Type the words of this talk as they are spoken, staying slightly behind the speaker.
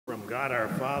God our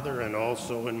Father, and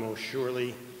also and most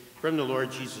surely from the Lord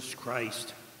Jesus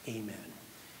Christ. Amen.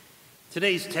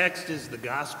 Today's text is the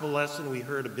gospel lesson we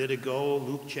heard a bit ago,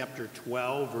 Luke chapter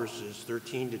 12, verses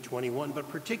 13 to 21, but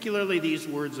particularly these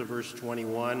words of verse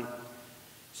 21,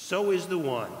 "So is the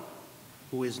one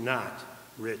who is not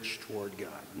rich toward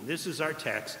God." And this is our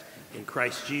text in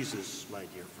Christ Jesus, my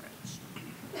dear friends.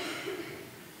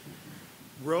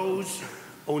 Rose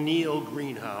O'Neal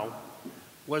Greenhow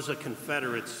was a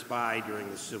Confederate spy during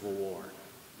the Civil War.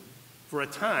 For a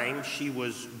time, she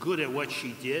was good at what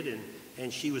she did,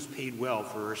 and she was paid well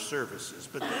for her services.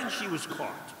 But then she was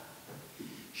caught.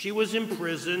 She was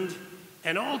imprisoned,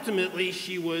 and ultimately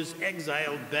she was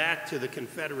exiled back to the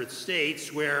Confederate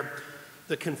States, where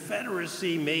the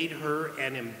Confederacy made her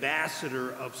an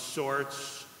ambassador of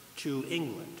sorts to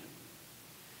England.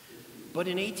 But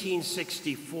in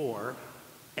 1864,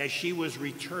 as she was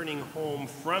returning home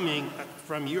from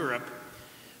Europe,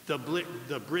 the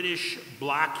British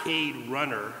blockade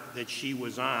runner that she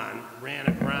was on ran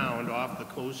aground off the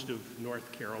coast of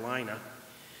North Carolina,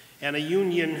 and a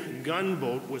Union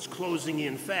gunboat was closing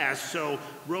in fast, so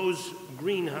Rose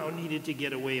Greenhow needed to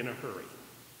get away in a hurry.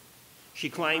 She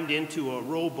climbed into a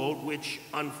rowboat, which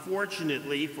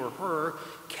unfortunately for her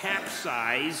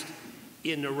capsized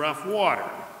in the rough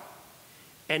water.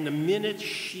 And the minute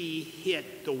she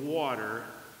hit the water,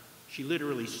 she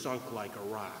literally sunk like a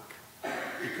rock.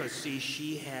 Because, see,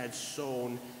 she had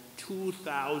sewn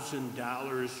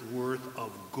 $2,000 worth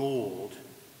of gold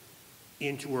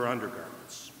into her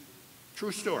undergarments.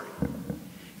 True story.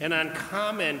 And on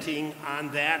commenting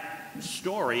on that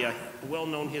story, a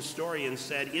well-known historian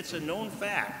said, "It's a known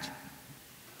fact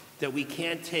that we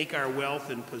can't take our wealth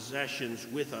and possessions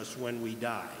with us when we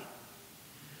die.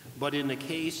 But in the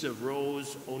case of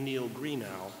Rose O'Neal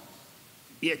Greenhow,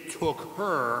 it took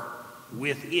her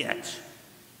with it."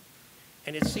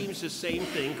 And it seems the same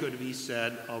thing could be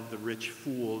said of the rich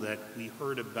fool that we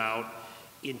heard about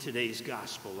in today's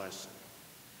gospel lesson.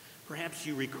 Perhaps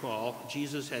you recall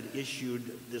Jesus had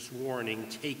issued this warning,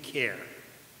 take care.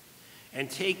 And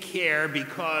take care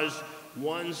because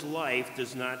one's life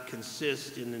does not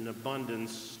consist in an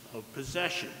abundance of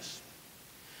possessions.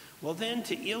 Well, then,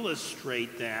 to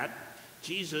illustrate that,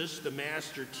 Jesus, the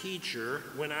master teacher,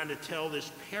 went on to tell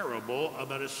this parable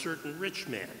about a certain rich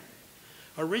man.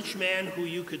 A rich man who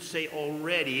you could say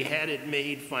already had it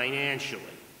made financially.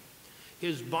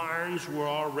 His barns were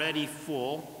already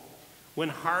full. When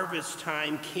harvest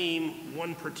time came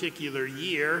one particular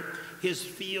year, his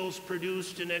fields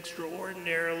produced an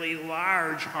extraordinarily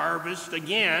large harvest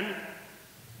again.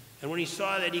 And when he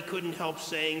saw that, he couldn't help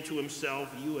saying to himself,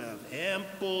 "You have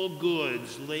ample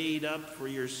goods laid up for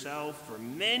yourself for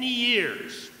many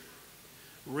years.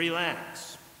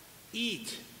 Relax,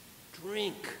 eat,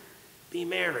 drink, be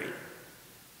merry."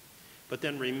 But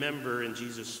then remember, in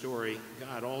Jesus' story,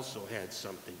 God also had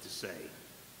something to say.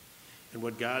 And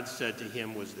what God said to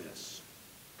him was this: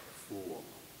 "Fool."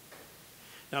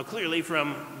 Now, clearly,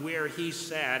 from where he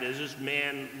sat, as this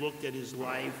man looked at his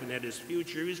life and at his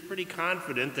future, he was pretty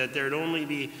confident that there'd only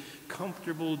be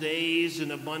comfortable days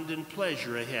and abundant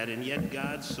pleasure ahead, and yet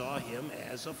God saw him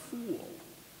as a fool.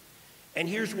 And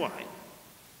here's why.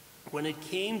 When it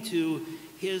came to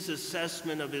his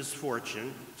assessment of his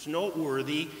fortune, it's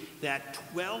noteworthy that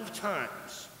 12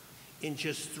 times in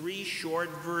just 3 short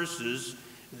verses,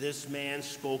 this man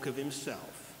spoke of himself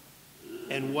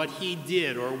and what he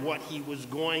did or what he was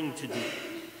going to do.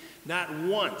 Not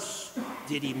once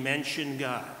did he mention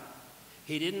God.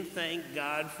 He didn't thank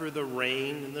God for the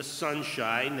rain and the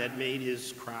sunshine that made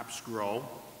his crops grow.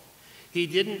 He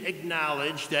didn't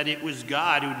acknowledge that it was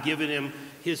God who'd given him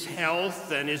his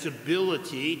health and his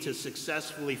ability to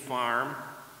successfully farm,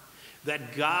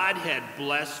 that God had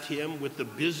blessed him with the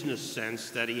business sense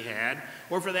that he had,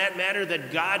 or for that matter,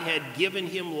 that God had given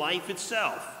him life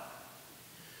itself.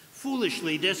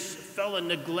 Foolishly, this fellow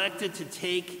neglected to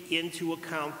take into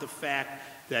account the fact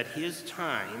that his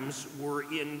times were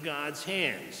in God's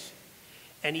hands.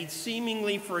 And he'd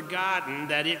seemingly forgotten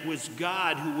that it was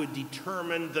God who would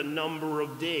determine the number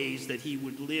of days that he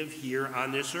would live here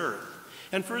on this earth.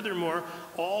 And furthermore,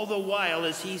 all the while,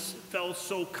 as he felt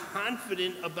so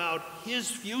confident about his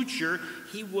future,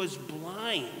 he was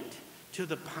blind to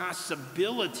the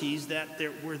possibilities that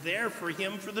were there for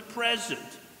him for the present.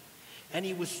 And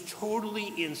he was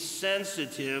totally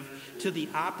insensitive to the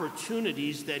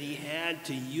opportunities that he had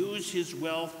to use his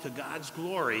wealth to God's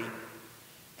glory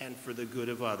and for the good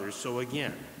of others. So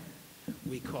again,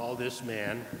 we call this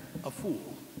man a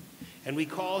fool. And we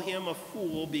call him a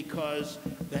fool because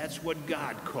that's what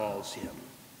God calls him.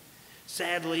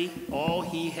 Sadly, all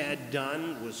he had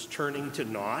done was turning to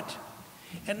naught.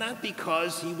 And not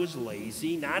because he was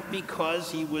lazy, not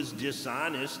because he was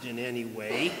dishonest in any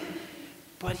way,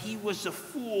 but he was a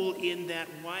fool in that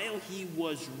while he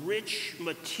was rich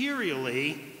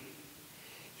materially,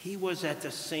 he was at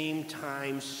the same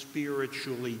time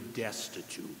spiritually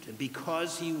destitute. And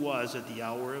because he was at the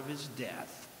hour of his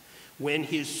death, when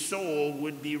his soul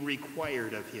would be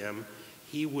required of him,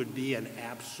 he would be an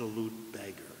absolute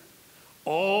beggar.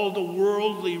 All the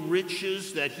worldly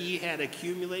riches that he had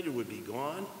accumulated would be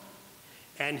gone,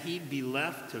 and he'd be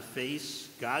left to face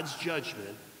God's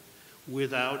judgment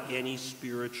without any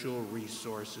spiritual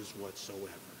resources whatsoever.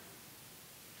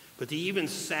 But the even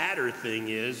sadder thing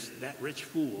is that rich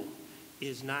fool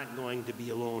is not going to be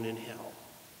alone in hell,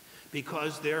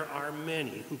 because there are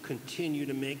many who continue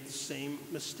to make the same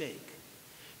mistake.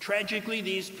 Tragically,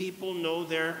 these people know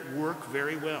their work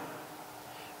very well.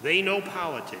 They know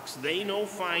politics, they know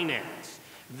finance,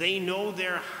 they know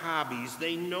their hobbies,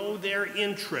 they know their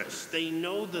interests, they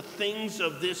know the things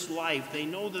of this life, they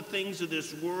know the things of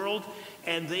this world,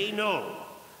 and they know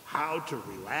how to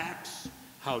relax,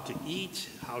 how to eat,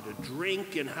 how to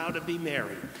drink, and how to be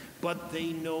merry. But they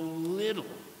know little,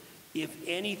 if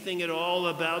anything at all,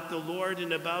 about the Lord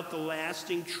and about the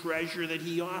lasting treasure that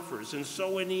he offers. And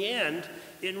so in the end,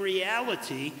 in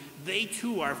reality, they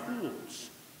too are fools,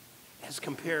 as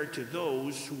compared to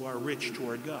those who are rich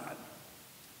toward God.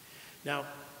 Now,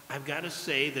 I've got to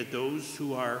say that those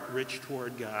who are rich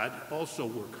toward God also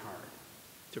work hard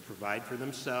to provide for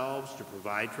themselves, to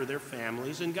provide for their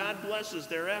families, and God blesses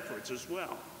their efforts as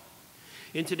well.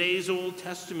 In today's Old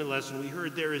Testament lesson, we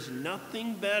heard there is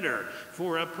nothing better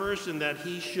for a person that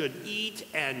he should eat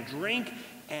and drink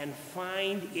and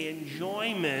find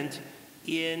enjoyment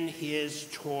in his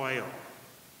toil.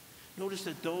 Notice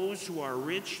that those who are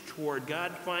rich toward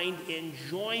God find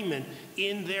enjoyment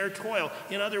in their toil.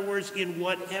 In other words, in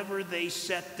whatever they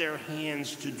set their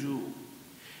hands to do.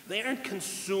 They aren't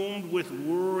consumed with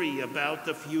worry about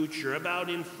the future, about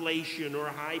inflation or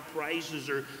high prices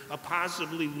or a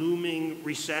possibly looming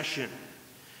recession.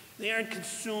 They aren't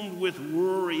consumed with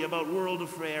worry about world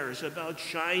affairs, about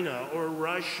China or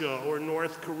Russia or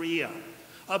North Korea,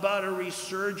 about a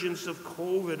resurgence of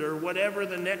COVID or whatever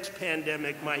the next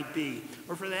pandemic might be,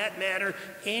 or for that matter,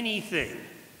 anything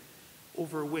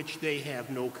over which they have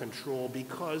no control,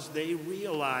 because they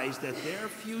realize that their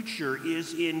future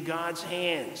is in God's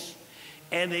hands.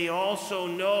 And they also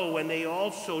know, and they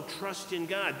also trust in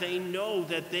God. They know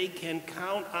that they can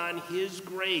count on his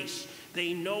grace.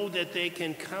 They know that they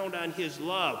can count on his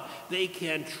love. They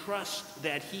can trust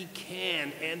that he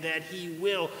can and that he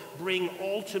will bring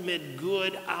ultimate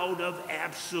good out of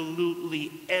absolutely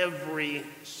every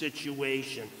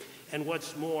situation. And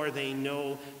what's more, they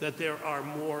know that there are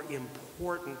more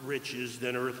important riches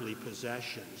than earthly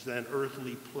possessions, than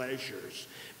earthly pleasures.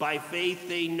 By faith,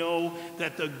 they know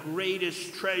that the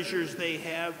greatest treasures they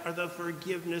have are the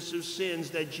forgiveness of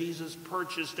sins that Jesus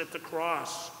purchased at the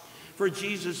cross. For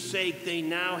Jesus' sake, they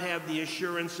now have the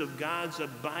assurance of God's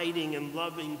abiding and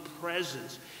loving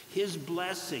presence, his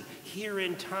blessing here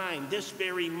in time, this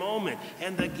very moment,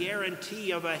 and the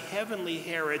guarantee of a heavenly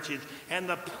heritage and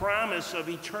the promise of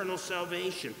eternal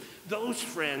salvation. Those,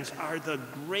 friends, are the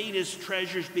greatest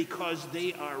treasures because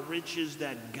they are riches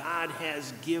that God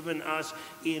has given us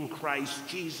in Christ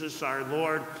Jesus our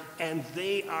Lord, and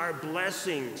they are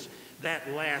blessings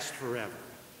that last forever.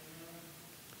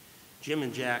 Jim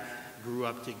and Jack grew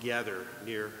up together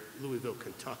near Louisville,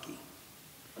 Kentucky.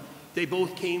 They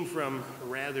both came from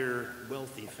rather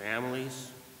wealthy families,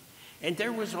 and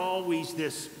there was always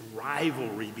this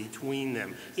rivalry between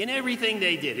them in everything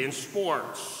they did, in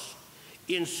sports,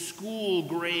 in school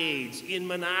grades, in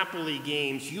Monopoly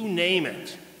games, you name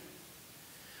it.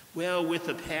 Well, with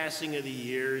the passing of the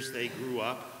years, they grew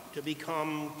up to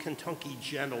become Kentucky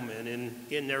gentlemen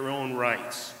in their own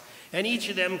rights. And each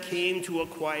of them came to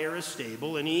acquire a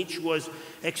stable, and each was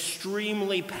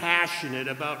extremely passionate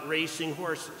about racing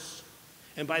horses.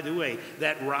 And by the way,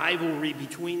 that rivalry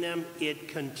between them, it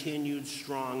continued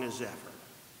strong as ever.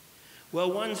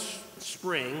 Well, one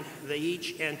spring, they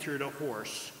each entered a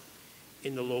horse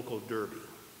in the local derby.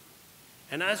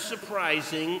 And not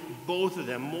surprising, both of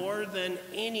them, more than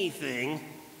anything,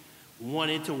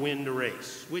 wanted to win the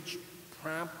race, which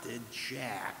prompted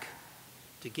Jack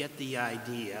to get the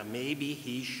idea maybe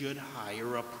he should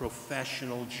hire a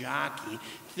professional jockey,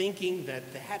 thinking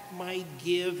that that might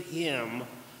give him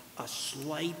a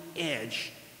slight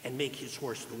edge and make his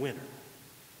horse the winner.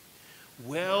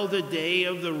 Well, the day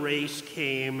of the race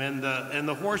came, and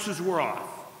the horses were off.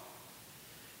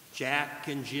 Jack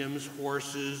and Jim's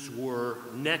horses were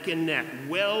neck and neck,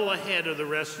 well ahead of the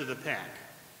rest of the pack.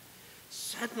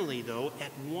 Suddenly, though,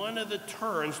 at one of the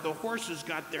turns, the horses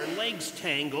got their legs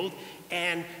tangled,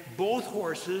 and both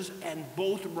horses and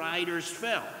both riders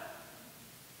fell.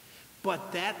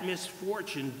 But that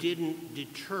misfortune didn't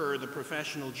deter the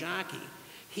professional jockey.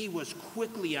 He was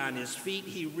quickly on his feet.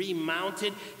 He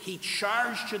remounted. He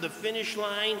charged to the finish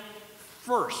line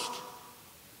first,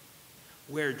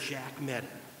 where Jack met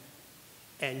him.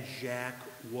 And Jack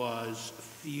was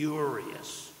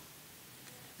furious.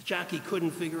 The jockey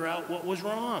couldn't figure out what was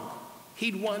wrong.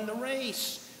 He'd won the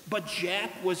race, but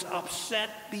Jack was upset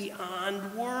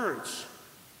beyond words.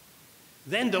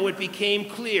 Then, though, it became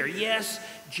clear, yes,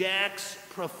 Jack's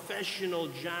professional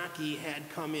jockey had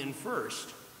come in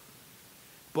first.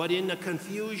 But in the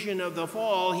confusion of the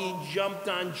fall, he jumped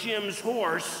on Jim's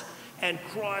horse and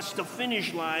crossed the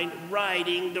finish line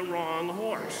riding the wrong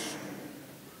horse.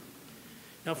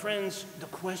 Now, friends, the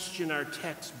question our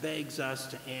text begs us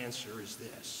to answer is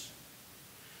this.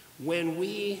 When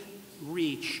we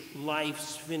reach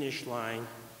life's finish line,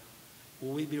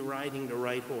 will we be riding the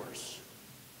right horse?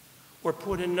 Or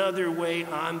put another way,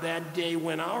 on that day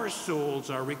when our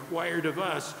souls are required of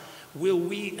us, will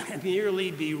we merely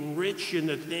be rich in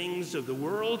the things of the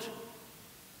world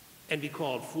and be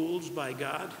called fools by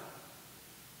God?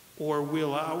 Or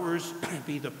will ours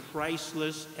be the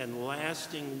priceless and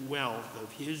lasting wealth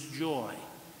of his joy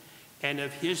and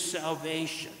of his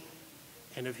salvation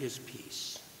and of his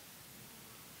peace?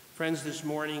 Friends, this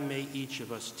morning may each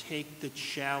of us take the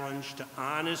challenge to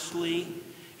honestly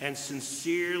and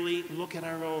sincerely look at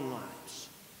our own lives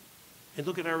and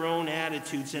look at our own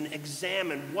attitudes and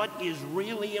examine what is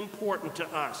really important to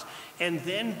us. And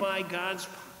then by God's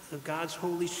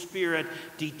Holy Spirit,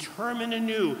 determine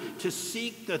anew to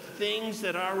seek the things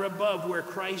that are above where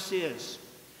Christ is,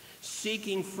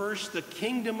 seeking first the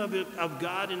kingdom of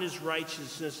God and his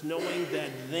righteousness, knowing that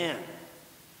then,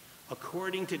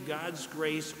 according to God's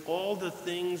grace, all the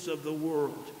things of the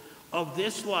world, of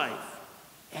this life,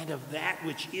 and of that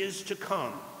which is to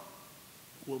come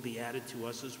will be added to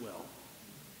us as well.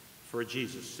 For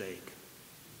Jesus' sake,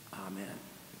 amen.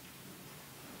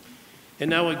 And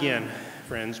now again,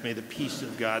 friends, may the peace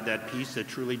of God, that peace that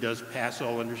truly does pass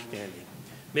all understanding,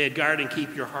 may it guard and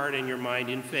keep your heart and your mind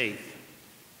in faith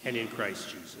and in Christ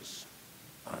Jesus.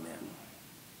 Amen.